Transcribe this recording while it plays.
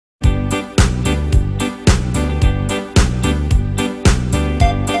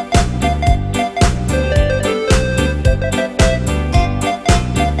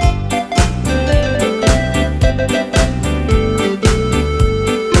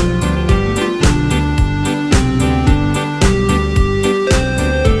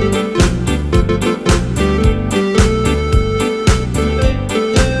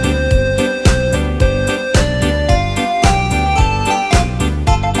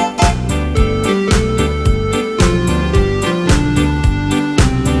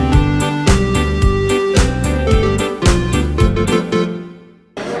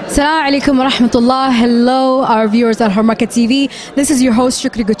alaikum wa rahmatullah. Hello, our viewers at Hormarka TV. This is your host,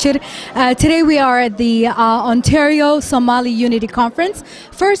 Shukri Guchir. Today we are at the Ontario Somali Unity Conference,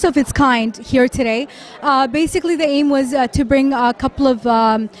 first of its kind here today. Basically, the aim was to bring a couple of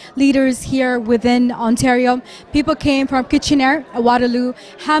leaders here within Ontario. People came from Kitchener, Waterloo,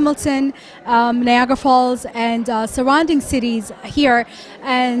 Hamilton, Niagara Falls, and surrounding cities here,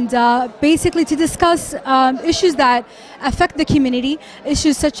 and basically to discuss issues that affect the community,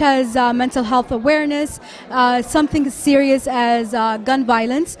 issues such as mental health awareness, something serious as gun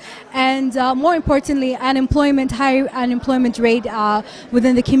violence, and more importantly, high unemployment rate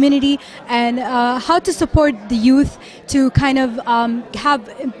within the community, and how to support the youth to kind of have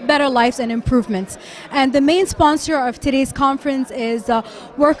better lives and improvements. And the main sponsor of today's conference is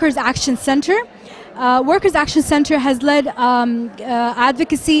Workers Action Center. Workers Action Center has led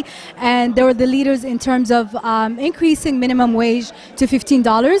advocacy, and they were the leaders in terms of increasing minimum wage to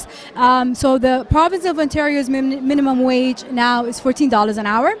 $15. So the province of Ontario's minimum wage now is $14 an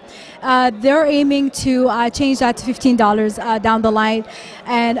hour. They're aiming to change that to $15 down the line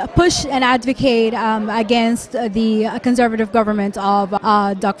and push and advocate against the conservative government of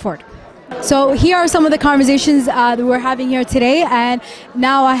Doug Ford. So here are some of the conversations that we're having here today, and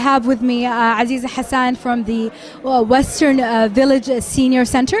now I have with me Aziza Hassan from the Western Village Senior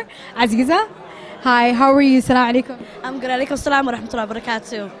Center. Aziza, hi, how are you? Assalamu alaikum. I'm good. Alaikum salam wa rahmatullahi wa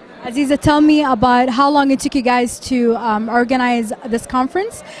barakatuh. Aziza, tell me about how long it took you guys to organize this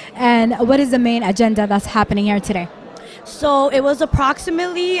conference, and what is the main agenda that's happening here today? So it was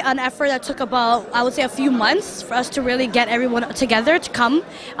approximately an effort that took about, I would say, a few months for us to really get everyone together to come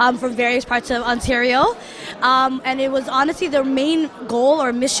from various parts of Ontario. And it was honestly the main goal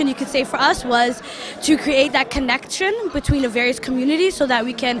or mission, you could say, for us was to create that connection between the various communities so that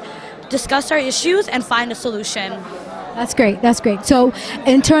we can discuss our issues and find a solution. That's great. That's great. So,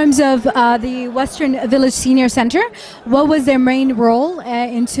 in terms of the Western Village Senior Center, what was their main role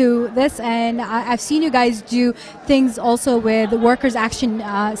into this? And I've seen you guys do things also with the Workers Action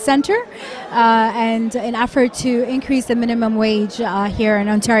Center and an effort to increase the minimum wage here in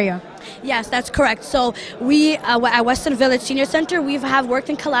Ontario. Yes, that's correct. So we at Western Village Senior Center, we have worked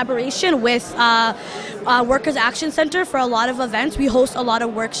in collaboration with Workers Action Center for a lot of events. We host a lot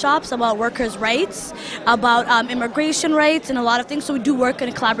of workshops about workers' rights, about immigration rights, and a lot of things. So we do work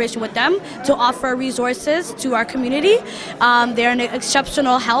in collaboration with them to offer resources to our community. They're an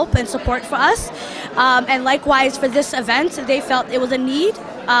exceptional help and support for us. And likewise for this event, they felt it was a need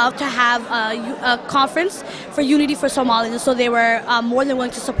to have a conference for unity for Somalis, so they were more than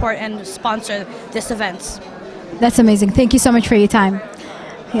willing to support and sponsor this event. That's amazing. Thank you so much for your time.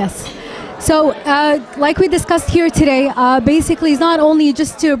 Yes. So, like we discussed here today, basically it's not only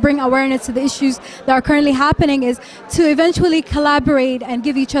just to bring awareness to the issues that are currently happening, is to eventually collaborate and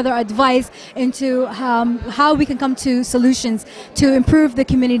give each other advice into how we can come to solutions to improve the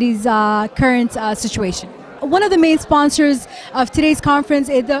community's current situation. One of the main sponsors of today's conference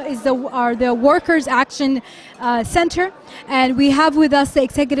is the Workers Action Center, and we have with us the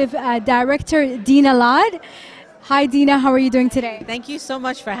Executive Director, Dina Lad. Hi Dina, how are you doing today? Thank you so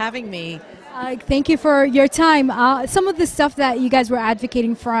much for having me. Thank you for your time. Some of the stuff that you guys were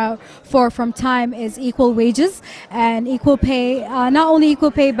advocating for from time is equal wages and equal pay, not only equal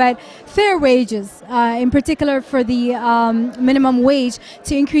pay but fair wages, in particular for the minimum wage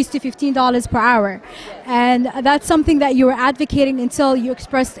to increase to $15 per hour. And that's something that you were advocating until you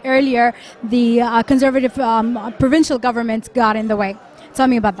expressed earlier the conservative provincial government got in the way. Tell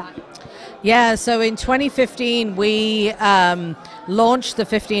me about that. Yeah, so in 2015 we launched the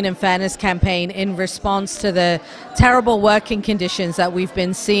 15 in Fairness campaign in response to the terrible working conditions that we've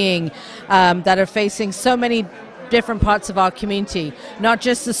been seeing that are facing so many different parts of our community, not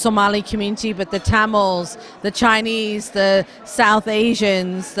just the Somali community, but the Tamils, the Chinese, the South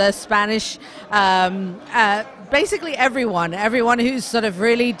Asians, the Spanish, basically everyone who's sort of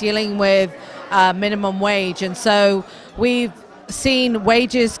really dealing with minimum wage. And so we've seen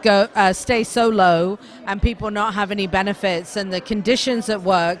wages stay so low and people not have any benefits, and the conditions at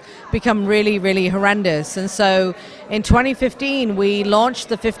work become really, really horrendous. And so in 2015 we launched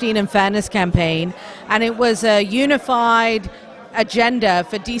the 15 in Fairness campaign, and it was a unified agenda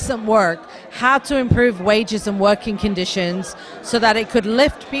for decent work, how to improve wages and working conditions so that it could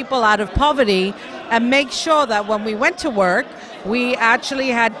lift people out of poverty and make sure that when we went to work we actually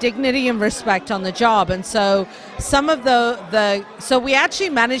had dignity and respect on the job. And so some of so we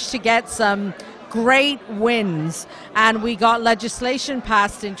actually managed to get some great wins, and we got legislation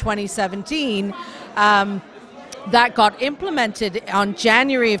passed in 2017 that got implemented on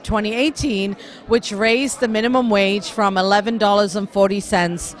January of 2018, which raised the minimum wage from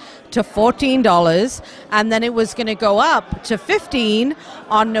 $11.40 to $14, and then it was going to go up to $15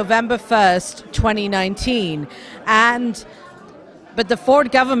 on November 1st, 2019. But the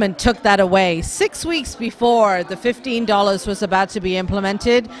Ford government took that away. 6 weeks before the $15 was about to be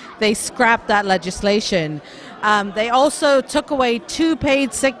implemented, they scrapped that legislation. They also took away 2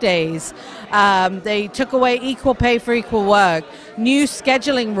 paid sick days. They took away equal pay for equal work, new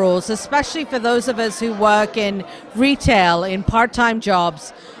scheduling rules, especially for those of us who work in retail, in part-time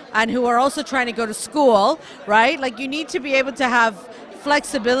jobs, and who are also trying to go to school, right? Like, you need to be able to have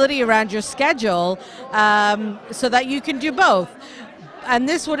flexibility around your schedule so that you can do both. And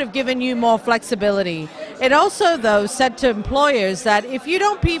this would have given you more flexibility. It also, though, said to employers that if you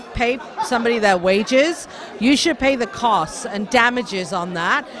don't pay somebody their wages, you should pay the costs and damages on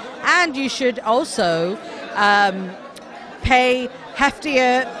that. And you should also pay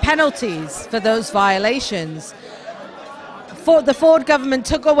heftier penalties for those violations. The Ford government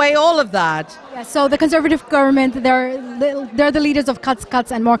took away all of that. Yeah, so the Conservative government, they're the leaders of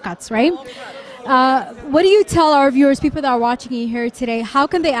cuts, and more cuts, right? What do you tell our viewers, people that are watching you here today, how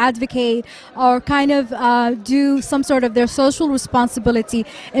can they advocate or kind of do some sort of their social responsibility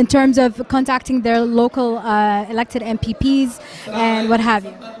in terms of contacting their local elected MPPs and what have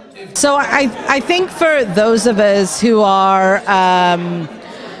you? So I think for those of us who are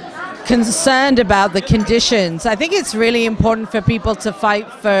concerned about the conditions, I think it's really important for people to fight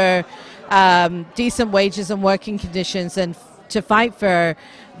for decent wages and working conditions, and to fight for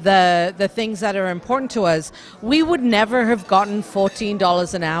the things that are important to us. We would never have gotten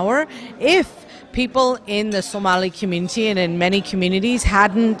 $14 an hour if people in the Somali community and in many communities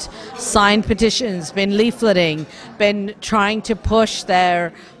hadn't signed petitions, been leafleting, been trying to push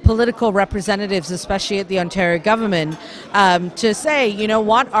their political representatives, especially at the Ontario government, to say, you know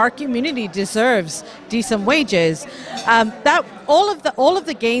what, our community deserves decent wages. That all of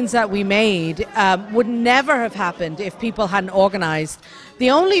the gains that we made would never have happened if people hadn't organized. The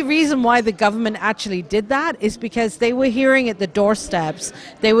only reason why the government actually did that is because they were hearing at the doorsteps,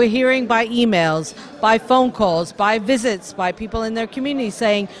 they were hearing by emails, by phone calls, by visits, by people in their community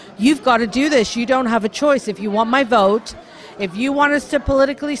saying, you've got to do this, you don't have a choice. If you want my vote, if you want us to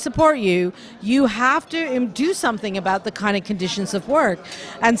politically support you, you have to do something about the kind of conditions of work.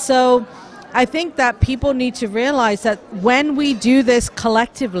 And so I think that people need to realize that when we do this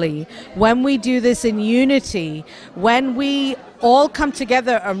collectively, when we do this in unity, when we all come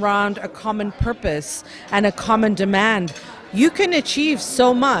together around a common purpose and a common demand, you can achieve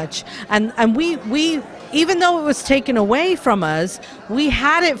so much. And we even though it was taken away from us, we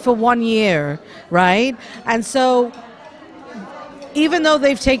had it for 1 year, right? And so even though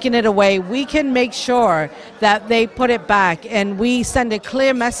they've taken it away, we can make sure that they put it back, and we send a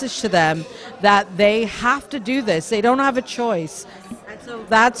clear message to them that they have to do this. They don't have a choice. And so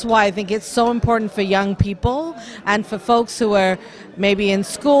that's why I think it's so important for young people and for folks who are maybe in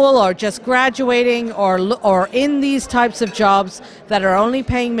school or just graduating or in these types of jobs that are only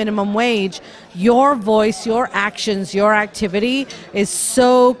paying minimum wage. Your voice, your actions, your activity is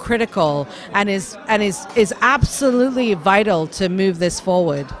so critical and is absolutely vital to move this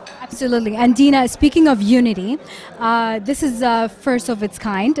forward. Absolutely. And Dina, speaking of unity, this is first of its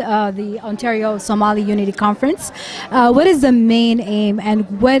kind, the Ontario Somali Unity Conference. What is the main aim,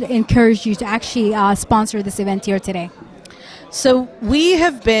 and what encouraged you to actually sponsor this event here today? So we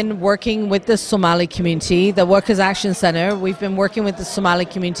have been working with the Somali community, the Workers' Action Centre. We've been working with the Somali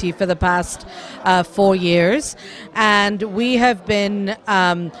community for the past 4 years, and we have been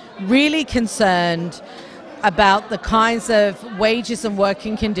really concerned about the kinds of wages and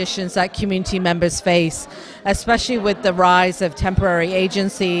working conditions that community members face, especially with the rise of temporary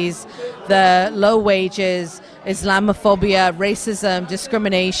agencies, the low wages, Islamophobia, racism,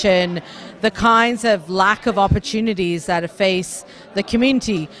 discrimination, the kinds of lack of opportunities that face the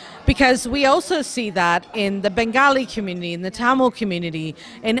community. Because we also see that in the Bengali community, in the Tamil community,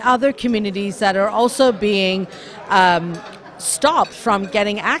 in other communities that are also being stopped from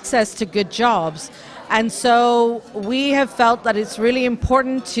getting access to good jobs. And so we have felt that it's really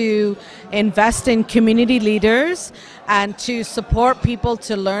important to invest in community leaders and to support people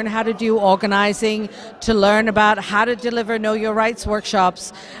to learn how to do organizing, to learn about how to deliver Know Your Rights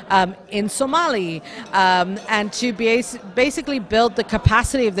workshops in Somali, and to basically build the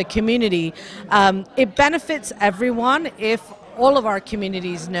capacity of the community. It benefits everyone if all of our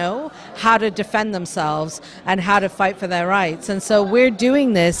communities know how to defend themselves and how to fight for their rights. And so we're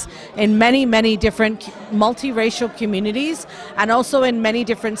doing this in many, many different multiracial communities and also in many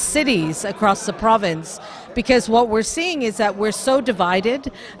different cities across the province. Because what we're seeing is that we're so divided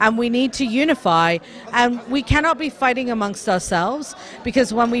and we need to unify, and we cannot be fighting amongst ourselves,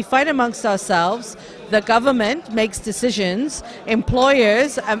 because when we fight amongst ourselves, the government makes decisions,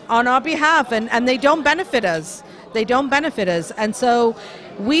 employers on our behalf, and they don't benefit us. They don't benefit us. And so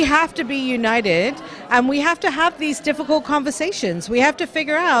we have to be united, and we have to have these difficult conversations. We have to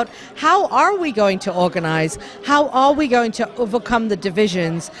figure out, how are we going to organize? How are we going to overcome the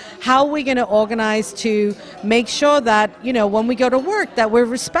divisions? How are we going to organize to make sure that, you know, when we go to work, that we're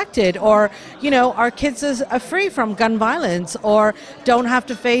respected, or, you know, our kids are free from gun violence, or don't have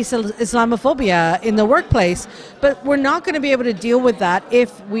to face Islamophobia in the workplace. But we're not going to be able to deal with that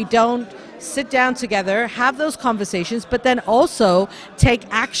if we don't sit down together, have those conversations, but then also take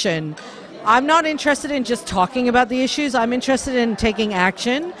action. I'm not interested in just talking about the issues. I'm interested in taking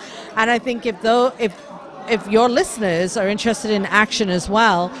action. And I think if your listeners are interested in action as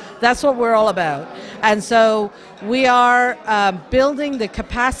well, that's what we're all about. And so we are building the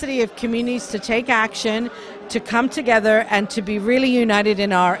capacity of communities to take action, to come together, and to be really united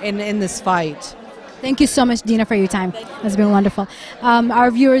in this fight. Thank you so much, Dina, for your time. It's been wonderful.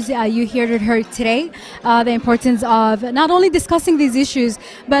 Our viewers, you heard today the importance of not only discussing these issues,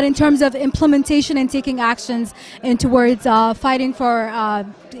 but in terms of implementation and taking actions and towards fighting for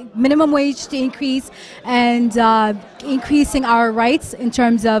minimum wage to increase, and increasing our rights in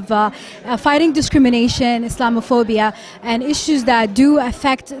terms of fighting discrimination, Islamophobia, and issues that do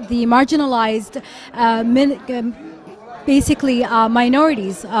affect the marginalized basically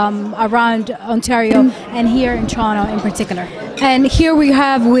minorities around Ontario and here in Toronto in particular. And here we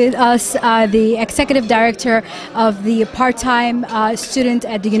have with us the Executive Director of the part-time student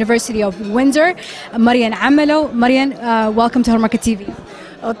at the University of Windsor, Marian Amelo. Marian, welcome to Hormarka TV.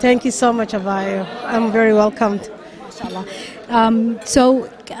 Oh, thank you so much, Abayo. I'm very welcomed. So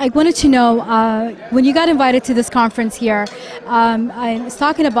I wanted to know, when you got invited to this conference here, I was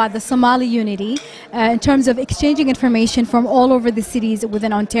talking about the Somali unity in terms of exchanging information from all over the cities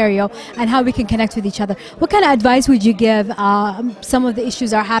within Ontario and how we can connect with each other. What kind of advice would you give some of the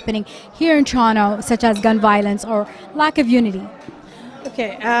issues are happening here in Toronto, such as gun violence or lack of unity?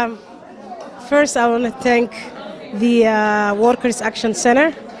 Okay, first I want to thank the Workers' Action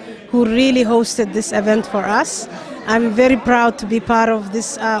Center, who really hosted this event for us. I'm very proud to be part of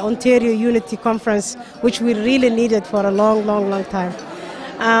this Ontario Unity Conference, which we really needed for a long, long, long time.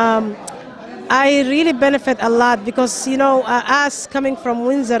 I really benefit a lot because, you know, us coming from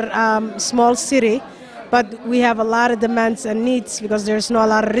Windsor, small city, but we have a lot of demands and needs because there's not a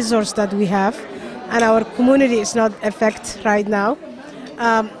lot of resources that we have, and our community is not affected right now.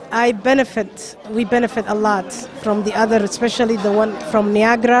 We benefit a lot from the other, especially the one from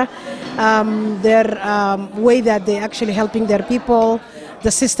Niagara, their way that they actually helping their people, the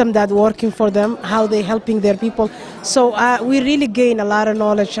system that working for them, how they helping their people. So we really gain a lot of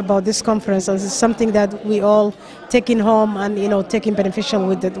knowledge about this conference, and it's something that we all taking home and, you know, taking beneficial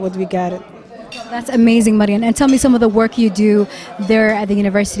with it, what we got it. That's amazing, Marian. And tell me some of the work you do there at the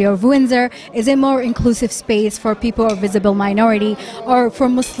University of Windsor. Is it more inclusive space for people of visible minority or for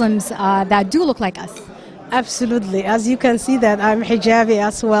Muslims that do look like us? Absolutely. As you can see that I'm hijabi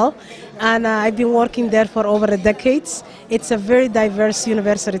as well, and I've been working there for over a decade. It's a very diverse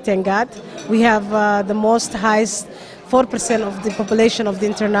university, thank God. We have the most highest 4% of the population of the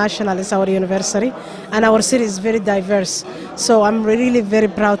international is our university, and our city is very diverse. So I'm really very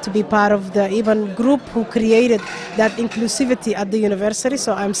proud to be part of the even group who created that inclusivity at the university.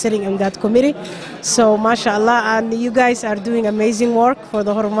 So I'm sitting in that committee. So mashallah, and you guys are doing amazing work for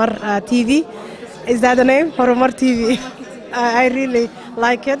the Hormar TV. Is that the name? Hormar TV. I really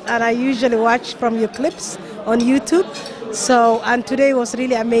like it, and I usually watch from your clips on YouTube. So, and today was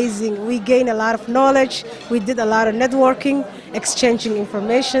really amazing. We gained a lot of knowledge. We did a lot of networking, exchanging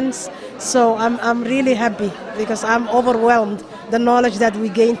informations. So I'm really happy because I'm overwhelmed the knowledge that we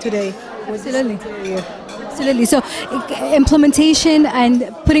gained today. Absolutely. Absolutely. So implementation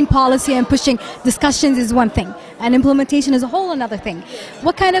and putting policy and pushing discussions is one thing, and implementation is a whole another thing.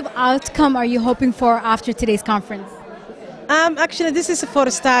 What kind of outcome are you hoping for after today's conference? Actually, this is for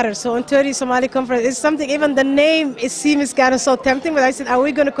starters. So Ontario Somali Conference is something, even the name, it seems kind of so tempting, but I said, are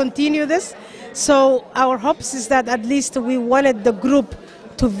we going to continue this? So our hopes is that at least we wanted the group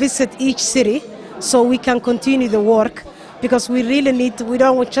to visit each city so we can continue the work, because we really need to, we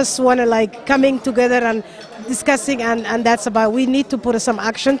don't just want to like coming together and discussing and that's about, we need to put some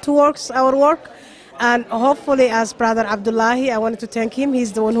action towards our work. And hopefully, as Brother Abdullahi, I wanted to thank him.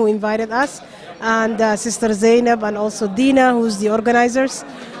 He's the one who invited us. And Sister Zainab and also Dina, who's the organizers.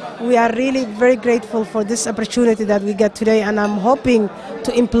 We are really very grateful for this opportunity that we get today. And I'm hoping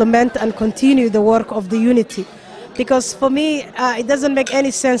to implement and continue the work of the unity. Because for me, it doesn't make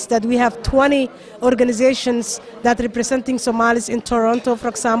any sense that we have 20 organizations that representing Somalis in Toronto, for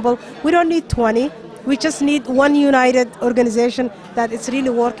example. We don't need 20. We just need one united organization that is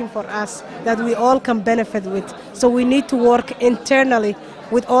really working for us, that we all can benefit with. So we need to work internally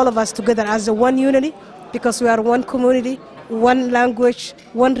with all of us together as a one unity, because we are one community, one language,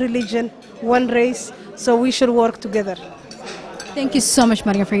 one religion, one race. So we should work together. Thank you so much,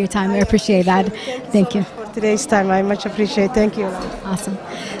 Maria, for your time. I appreciate that. Thank you. For today's time, I much appreciate. Thank you. Awesome.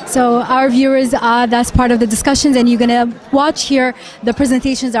 So our viewers, that's part of the discussions, and you're going to watch here the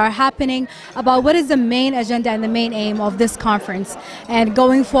presentations that are happening about what is the main agenda and the main aim of this conference, and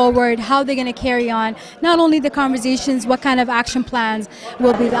going forward, how they're going to carry on not only the conversations, what kind of action plans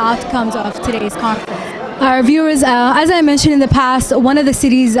will be the outcomes of today's conference. Our viewers, as I mentioned in the past, one of the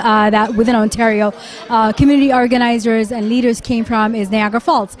cities that within Ontario, community organizers and leaders came from is Niagara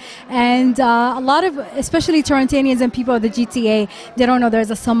Falls. And a lot of, especially Torontonians and people of the GTA, they don't know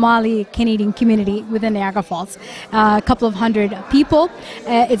there's a Somali Canadian community within Niagara Falls. A couple of hundred people.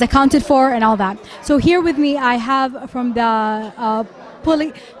 It's accounted for and all that. So here with me, I have from the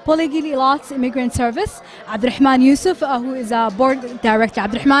Polygily Lots Immigrant Service, Abdurrahman Yusuf, who is a board director.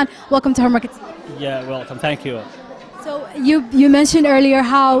 Abdurrahman, welcome to Hormarka. Yeah, welcome. Thank you. So you mentioned earlier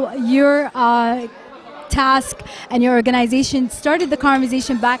how your task and your organization started the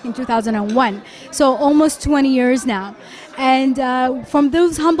conversation back in 2001. So almost 20 years now. And from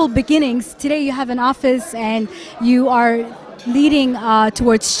those humble beginnings, today you have an office and you are leading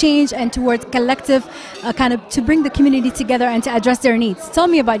towards change and towards collective kind of to bring the community together and to address their needs. Tell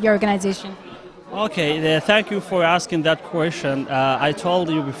me about your organization. Okay, thank you for asking that question. I told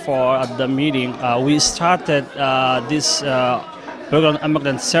you before at the meeting, we started this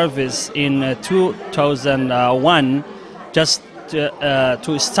immigrant service in 2001 just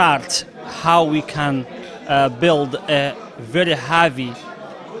to start how we can build a very heavy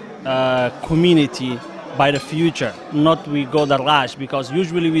community by the future, not we go the rush, because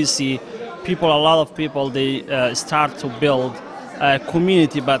usually we see people, a lot of people, they start to build a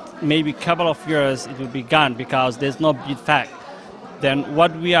community, but maybe a couple of years it will be gone because there's no big fact. Then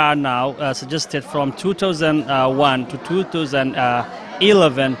what we are now suggested from 2001 to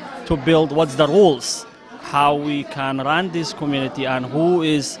 2011 to build what's the rules, how we can run this community and who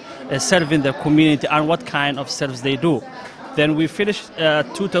is serving the community and what kind of service they do. Then we finished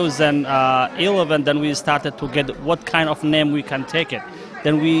 2011, then we started to get what kind of name we can take it.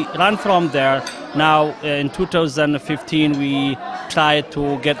 Then we ran from there. Now in 2015 we tried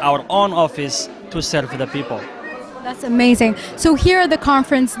to get our own office to serve the people. That's amazing. So here at the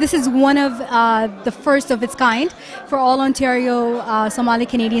conference, this is one of the first of its kind for all Ontario Somali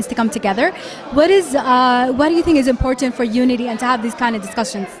Canadians to come together. What do you think is important for unity and to have these kind of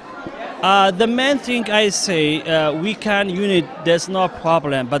discussions? The main thing I say, we can unite, there's no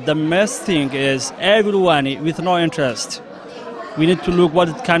problem, but the best thing is everyone with no interest. We need to look what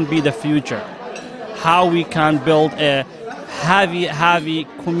it can be the future, how we can build a heavy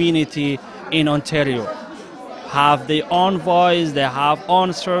community in Ontario. Have their own voice, they have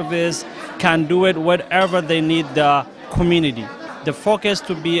own service, can do it whatever they need the community. The focus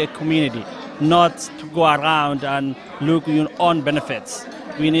to be a community, not to go around and look your own benefits.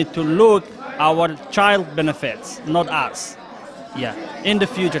 We need to look our child benefits, not us. Yeah, in the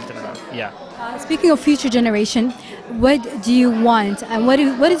future, yeah. Speaking of future generation, what do you want and what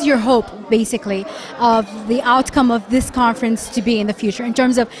is your hope, basically, of the outcome of this conference to be in the future in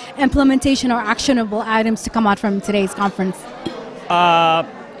terms of implementation or actionable items to come out from today's conference?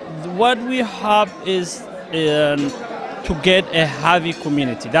 What we hope is to get a heavy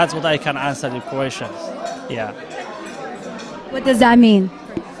community. That's what I can answer the questions. Yeah. What does that mean?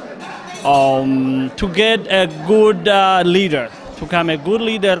 To get a good leader. To become a good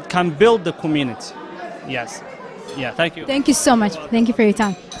leader can build the community. Yes. Yeah, thank you. Thank you so much. Thank you for your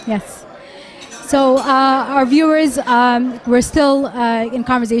time. Yes. So our viewers, we're still in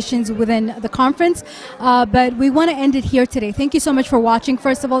conversations within the conference, but we want to end it here today. Thank you so much for watching,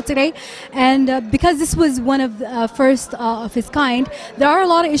 first of all, today. And because this was one of the first of its kind, there are a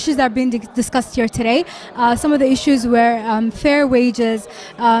lot of issues that are being discussed here today. Some of the issues were fair wages,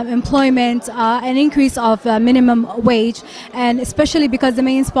 employment, an increase of minimum wage, and especially because the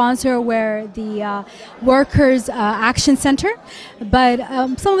main sponsor were the Workers' Action Center. But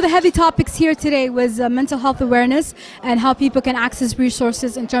some of the heavy topics here today today was mental health awareness and how people can access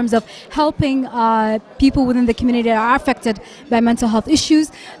resources in terms of helping people within the community that are affected by mental health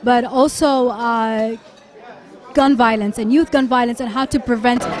issues, but also gun violence and youth gun violence and how to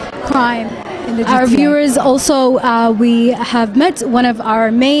prevent crime in the GTA. Our viewers also, we have met one of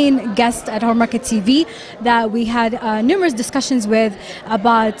our main guests at Hormarka TV that we had numerous discussions with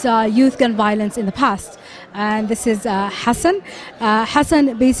about youth gun violence in the past. And this is Hassan.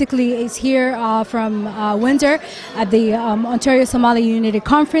 Hassan basically is here from Windsor at the Ontario Somali Unity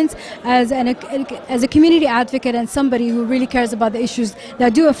Conference as a community advocate and somebody who really cares about the issues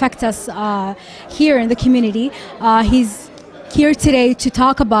that do affect us here in the community. He's here today to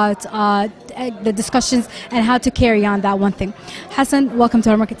talk about the discussions and how to carry on that one thing. Hassan, welcome to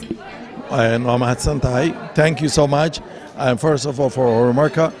Hormarka TV. Thank you so much. First of all, for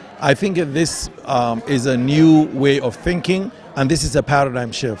Hormarka, I think this is a new way of thinking, and this is a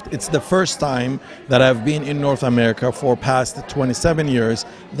paradigm shift. It's the first time that I've been in North America for past 27 years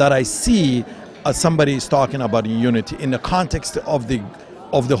that I see somebody is talking about unity in the context of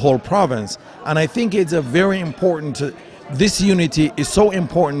the whole province. And I think it's a very important, this unity is so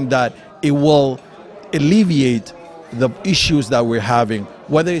important that it will alleviate the issues that we're having,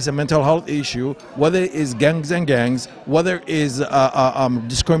 whether it's a mental health issue, whether it is gangs and gangs, whether it is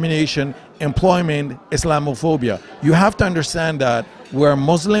discrimination, employment, Islamophobia. You have to understand that we're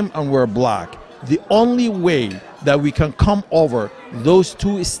Muslim and we're black. The only way that we can come over those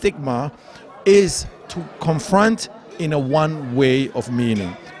two stigma is to confront in a one way of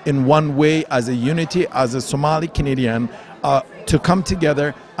meaning, in one way as a unity, as a Somali Canadian, to come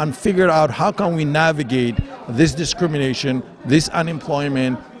together and figure out how can we navigate this discrimination, this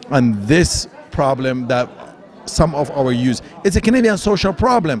unemployment, and this problem that some of our youth. It's a Canadian social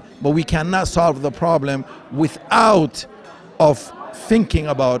problem, but we cannot solve the problem without thinking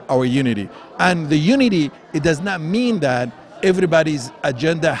about our unity. And the unity, it does not mean that everybody's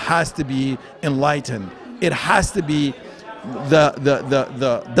agenda has to be enlightened. It has to be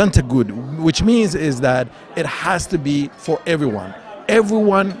the done to good, which means is that it has to be for everyone.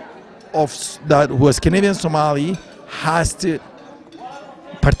 Everyone who is Canadian Somali has to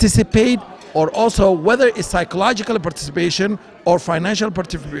participate, or also whether it's psychological participation or financial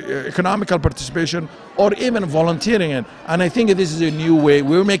economical participation or even volunteering it. And I think this is a new way.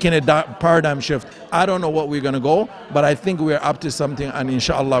 We're making a paradigm shift. I don't know what we're going to go, but I think we're up to something, and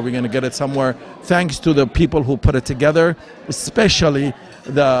inshallah we're going to get it somewhere thanks to the people who put it together, especially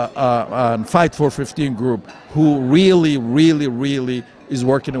the Fight for 15 group, who really is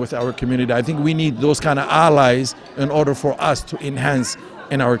working with our community. I think we need those kind of allies in order for us to enhance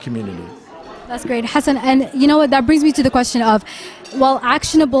in our community. That's great, Hassan. And you know what, that brings me to the question of, well,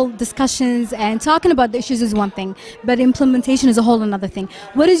 actionable discussions and talking about the issues is one thing, but implementation is a whole another thing.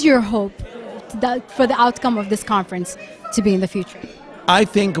 What is your hope for the outcome of this conference to be in the future? I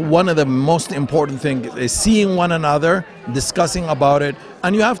think one of the most important things is seeing one another, discussing about it.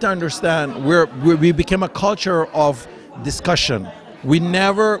 And you have to understand, we became a culture of discussion. We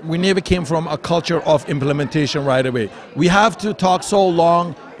never came from a culture of implementation right away. We have to talk so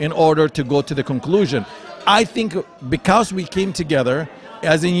long in order to go to the conclusion. I think because we came together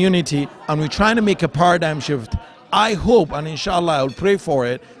as a unity and we're trying to make a paradigm shift, I hope, and inshallah I'll pray for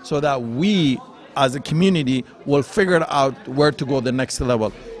it, so that we as a community will figure out where to go the next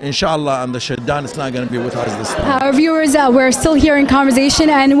level. Inshallah, and the shaitan is not going to be with us this time. Our viewers, we're still here in conversation,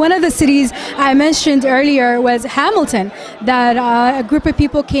 and one of the cities I mentioned earlier was Hamilton, that a group of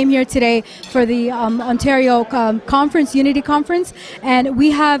people came here today for the Ontario Conference, Unity Conference, and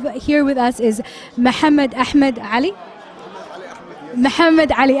we have here with us is Mohammed Ahmed Ali.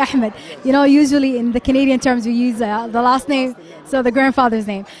 Mohammed Ali Ahmed. You know, usually in the Canadian terms we use the last name, so the grandfather's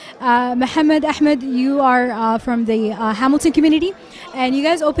name. Mohammed Ahmed, you are from the Hamilton community, and you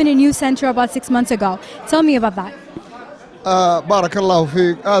guys opened a new center about 6 months ago. Tell me about that. Barakallahu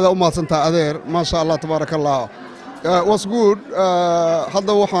fiik. Aada u maadsantaa adeer. Masha Allah, tabarakallah. Was good.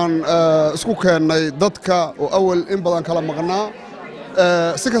 Hadda waxaan isku keennay dadka oo awal in badan kala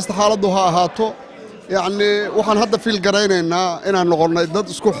maqnaa. Si kasta xaaladdu ha ahaato, يعني waxaan hadda fiil garaynaynaa inaan noqonnay dad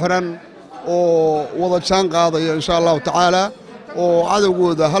isku xiran oo wada jaan qaadaya insha Allah taala, oo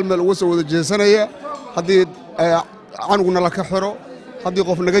cadawgooda hal meel uga soo wada jeesanaya. Haddii canugna la ka xiro, haddii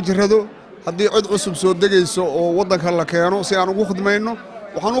qof naga jirado, haddii cid cusub soo degayso oo wadanka la keeno si aan ugu khidmayno,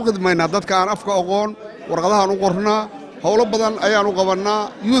 waxaan u khidmaynaa dadka aan afka aqoon, warqadahan u qornaa, hawlo badan ayaan u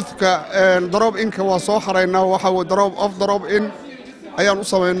qabanaa. Youthka drop in-ka waa soo xaraynaa, waxa way drop in ayaan u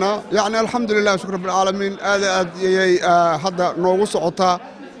sameynaa. Yani alxamdulilah, shukr rabbil caalamiin, aad ayay hadda noogu socotaa.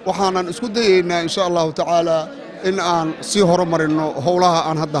 waxaanan isku dayaynaa insha Allah taala in aan sii horumarino howlaha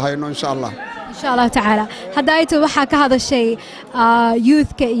aan hadda hayno insha Allah. إن شاء الله تعالى هدايته وحا كهذا الشيء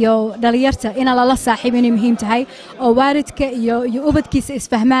youth كيو دليرته إن الله صاحبين مهم تهاي أو وارد كيو يوبد كيس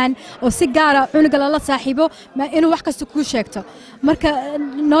إسفهمان أو سيجارة عنق الله صاحبه ما إنه وحكة سكوت شيكته مركا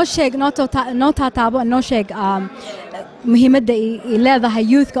نوشيك نوتا تابو نوشيك مهمة إلا ذا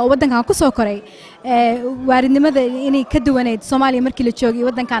youth كأو ودن كان كسو كري وارد لماذا إني كدوانيد سومالي مركي لتشوقي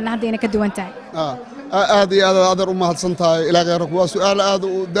ودن كان نهدي إني كدوان تاي هذه هذا أمها تصنتها إلى غيرك وسؤال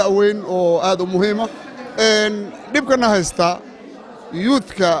هذا دعوين وهذا مهمة نبكنا هستا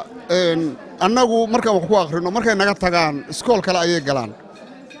يوثك أنه مركا وحوا آخرنا مركا نقطعان سكول كلا أي جلان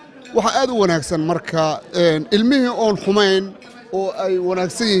وحاد وناكسن مركا المه أون حمين أو أي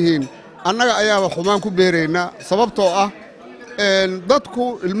وناكسيهين أننا أيام حمان كبيرنا سببته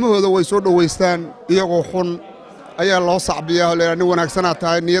dadku ilmahooda way soo dhaweystaan iyagoo xun ayaa loo sacbiyaa leeyahay wanaagsanaa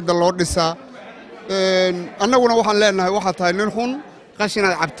tahay niyada loo dhisaa annaguna waxaan leenahay waxa tahay nin xun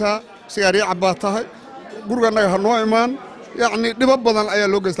qashinaad cabtaa sigaariyo cabaa tahay guriganaga ha noo imaan yacni dhibo badan ayaa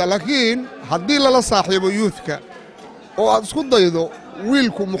loo geystaa laakiin haddii lala saaxiibo youthka oo aad isku daydo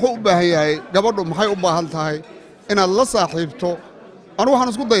wiilku muxuu u baahan yahay gabadhu maxay u baahan tahay inaad la saaxiibto anu waxaan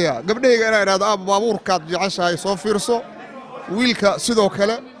isku dayaa gabdhahayga inaan idhaahdo baabuurkaad jeceshahay soo fiirso wiilka sidoo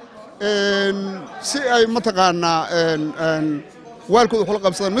kale si ay mataqaanaa waalkooda xul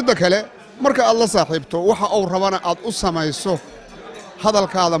qabsadaan midda kale marka aad la saaxiibto waxa uu rabana aad u samayso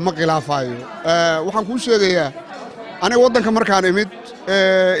hadalkaada ma khilaafayo waxaan kuu sheegayaa aniga waddanka markaan imid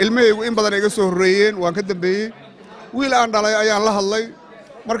ilmahaygu in badan iga soo horreeyeen waan ka dambeeyey wiil aan dhalay ayaan la hadlay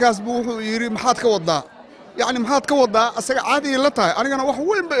markaas buu wuxuu yidhi maxaad ka waddaa yacni maxaad ka waddaa asaga caadi la tahay anigana wax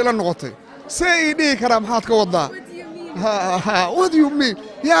weyn bay ila noqotay see ii dhihi karaa maxaad ka waddaa what do you mean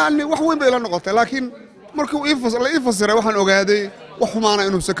يعني wax weyn bay la noqotay laakiin markuu la ifasiray waxaan ogaaday wax xumaana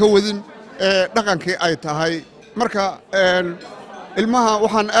inuu ka wadin dhaqankii ay tahay marka ilmaha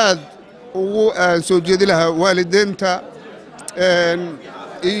waxaan aad ugu soo jeedi lahaa waalidiinta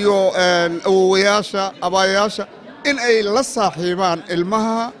iyo awowayaasha abayaasha in ay la saaxiibaan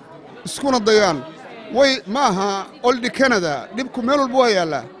ilmaha iskuna dayaan way maaha old Canada dibku meel walba waa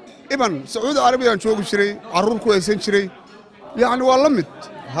yaala iban Sacuudi Arabiya joogi jiray carruur ku aysan jiray يعني والله مد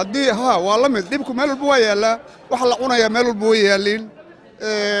هدي والله مد ديبكم مال البوية لا وحلا قنايا مال البوية لين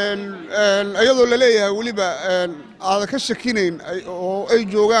أيضا لليه وليبا هذا كشكينين أي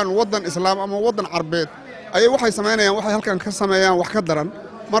جوجان وطن إسلام أما وطن عربيت أي واحد سمعنا واحد هالكان كسمعنا وحكدرن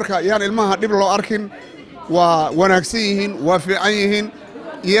مركا يعني المها ديب الله أركن وناكسيهن وفعيهن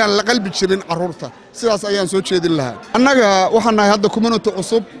يعني لقلب تشبين عرورته سياس أيام سوتشي دلها أننا وحنا هذا كوميونتي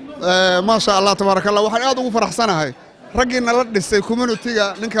عصب ما شاء الله تبارك الله وحنا هذا وفرح سنة هاي رجعنا للدستي كوميونتيga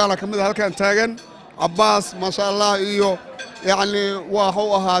ninkaana kamid halkan taagan Abbas ma sha Allah iyo yaani waxa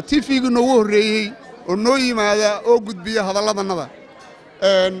uu ahaa TV-gu noo horeeyay oo noo yimaada oo gudbiya hadalladanada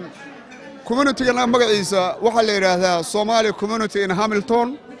community-ga magaciisa waxa la yiraahdaa Somali community in Hamilton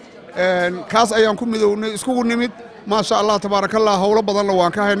kaas ayaan ku midownay isku nimid ma sha Allah tabarakallah hawlo badan la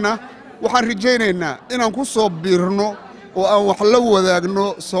waan ka haynaa waxaan rajaynaynaa inaan ku soo biirno oo aan wax la wadaagno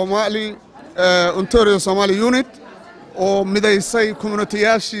Somali Ontario Somali unit oo midaysay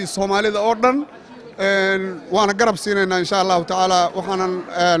community-yaashii Soomaalida oo dhan waana garab siinayna insha Allah taala waxaan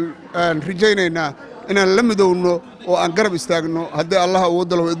rajaynaynaa inaan la midowno oo aan garab istaagno haddii Allah uu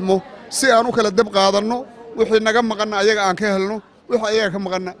dalo idmo si aan u kala dab qaadano wixii naga maqan ayaga aan ka helno wixii ayaga ka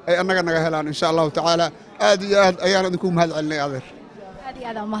maqan ay anaga naga helaan insha Allah taala aad iyo aad ayaan idinku mahadcelinay adeer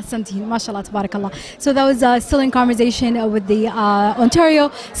So that was still in conversation with the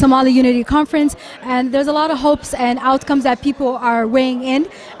Ontario Somali Unity Conference, and there's a lot of hopes and outcomes that people are weighing in,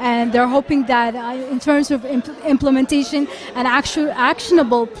 and they're hoping that in terms of implementation and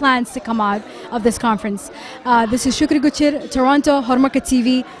actionable plans to come out of this conference. This is Shukri Guchir, Toronto, Hormarka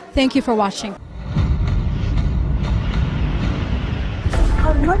TV. Thank you for watching.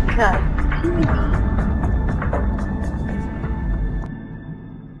 Hormarka TV.